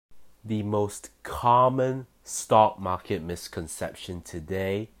The most common stock market misconception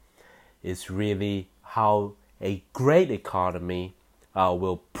today is really how a great economy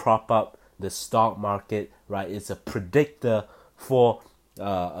will prop up the stock market, right? It's a predictor for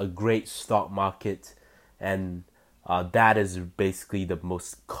a great stock market, and that is basically the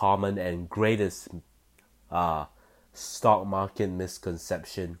most common and greatest uh, stock market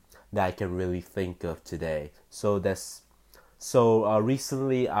misconception that I can really think of today. So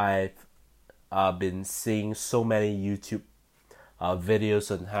recently I've been seeing so many YouTube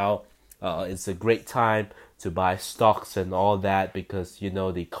videos on how it's a great time to buy stocks and all that because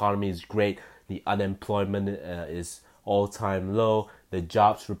the economy is great, the unemployment is all time low, the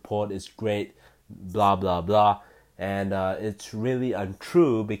jobs report is great, blah blah blah, and it's really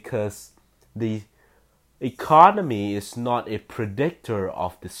untrue because the economy is not a predictor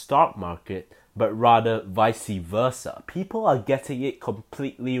of the stock market, but rather vice versa. People are getting it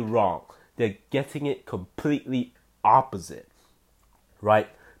completely wrong. They're getting it completely opposite, right?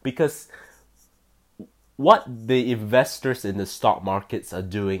 Because what the investors in the stock markets are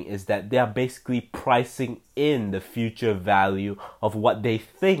doing is that they are basically pricing in the future value of what they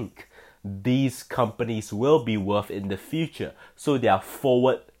think these companies will be worth in the future. So they are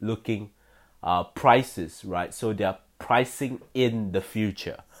forward looking prices, right? So they're pricing in the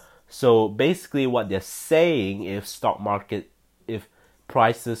future. So basically what they're saying, if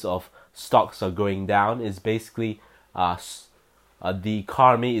prices of stocks are going down, is basically the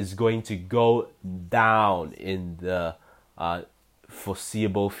economy is going to go down in the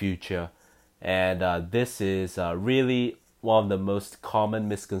foreseeable future. And this is really one of the most common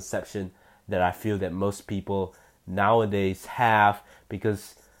misconceptions that I feel that most people nowadays have,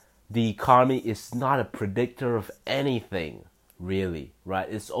 because the economy is not a predictor of anything, really, right?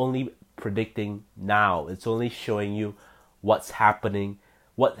 It's only predicting now. It's only showing you what's happening,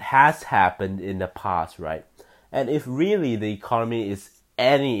 what has happened in the past, right? And if really the economy is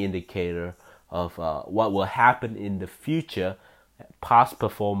any indicator of what will happen in the future, past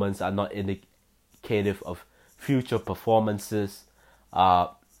performance are not indicative of future performances.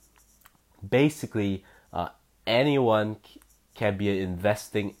 Basically, anyone can be an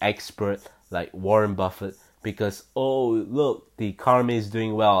investing expert like Warren Buffett because, oh, look, the economy is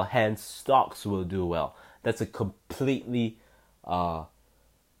doing well, hence stocks will do well. That's a completely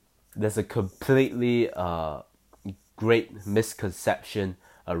great misconception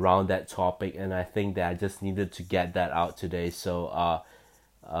around that topic, and I think that I just needed to get that out today. So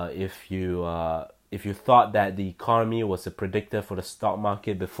if you thought that the economy was a predictor for the stock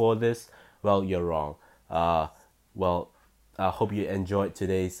market before this, well, you're wrong. I hope you enjoyed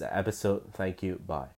today's episode. Thank you. Bye.